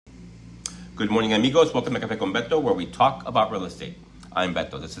Good morning, amigos. Welcome to Café con Beto, where we talk about real estate. I'm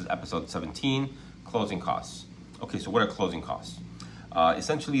Beto. This is episode 17, closing costs. Okay, so what are closing costs?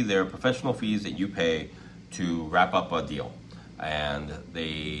 Essentially, they're professional fees that you pay to wrap up a deal. And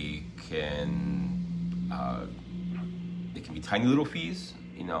they can be tiny little fees,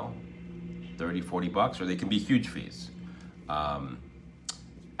 30, 40 bucks, or they can be huge fees. Add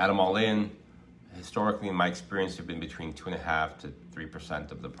them all in. Historically, in my experience, have been between 2.5% to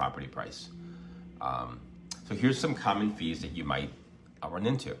 3% of the property price. So here's some common fees that you might run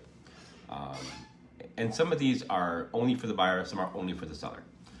into. And some of these are only for the buyer, some are only for the seller.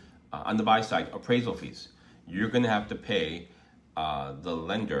 On the buy side, appraisal fees. You're going to have to pay the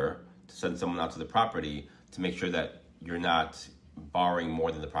lender to send someone out to the property to make sure that you're not borrowing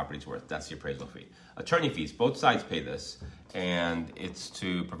more than the property's worth. That's the appraisal fee. Attorney fees, both sides pay this, and it's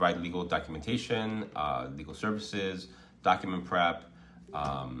to provide legal documentation, legal services, document prep.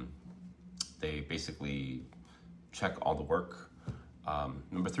 They basically check all the work.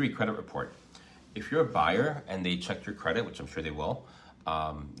 Number 3, credit report. If you're a buyer and they check your credit, which I'm sure they will,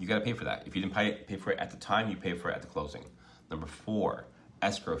 you got to pay for that. If you didn't pay for it at the time, you pay for it at the closing. Number 4,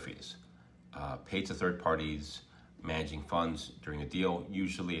 escrow fees. Paid to third parties managing funds during a deal.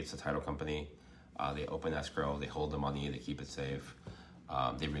 Usually it's the title company. They open escrow, they hold the money, they keep it safe.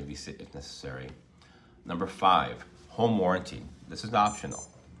 They release it if necessary. Number 5, home warranty. This is optional.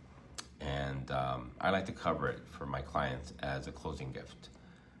 And I like to cover it for my clients as a closing gift,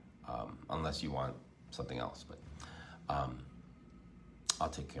 unless you want something else, but I'll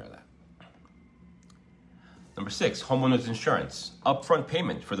take care of that. Number 6, homeowner's insurance. Upfront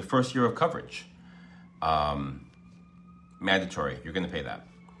payment for the first year of coverage. Mandatory, you're gonna pay that,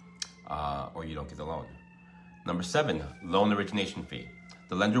 or you don't get the loan. Number 7, loan origination fee.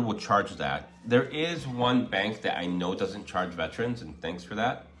 The lender will charge that. There is one bank that I know doesn't charge veterans, and thanks for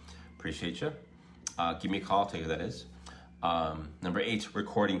that. Appreciate you. Give me a call, I'll tell you who that is. Number 8,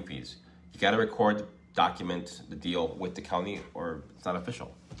 recording fees. You gotta record, document the deal with the county, or it's not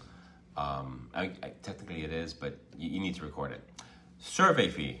official. Technically it is, but you need to record it. Survey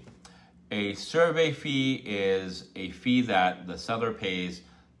fee. A survey fee is a fee that the seller pays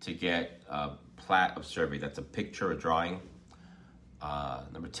to get a plat of survey. That's a picture, a drawing.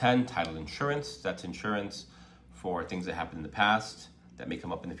 Number 10, title insurance. That's insurance for things that happened in the past that may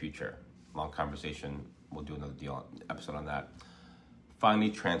come up in the future. Long conversation. We'll do another episode on that. Finally,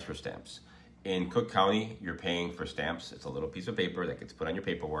 transfer stamps. In Cook County, you're paying for stamps. It's a little piece of paper that gets put on your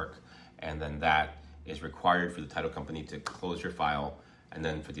paperwork, and then that is required for the title company to close your file, and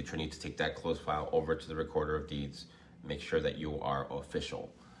then for the attorney to take that closed file over to the recorder of deeds, make sure that you are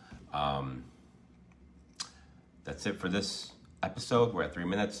official. That's it for this episode. We're at 3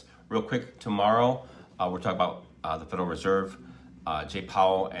 minutes. Real quick, tomorrow, we're talking about the Federal Reserve. Jay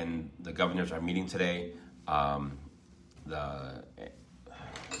Powell and the governors are meeting today.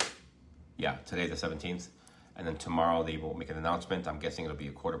 Today the 17th. And then tomorrow they will make an announcement. I'm guessing it'll be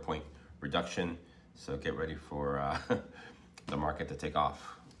a 1/4 point reduction. So get ready for the market to take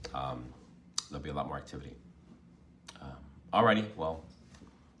off. There'll be a lot more activity. Alrighty, well,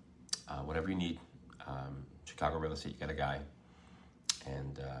 whatever you need, Chicago real estate, you got a guy,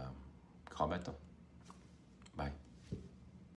 and call Beto.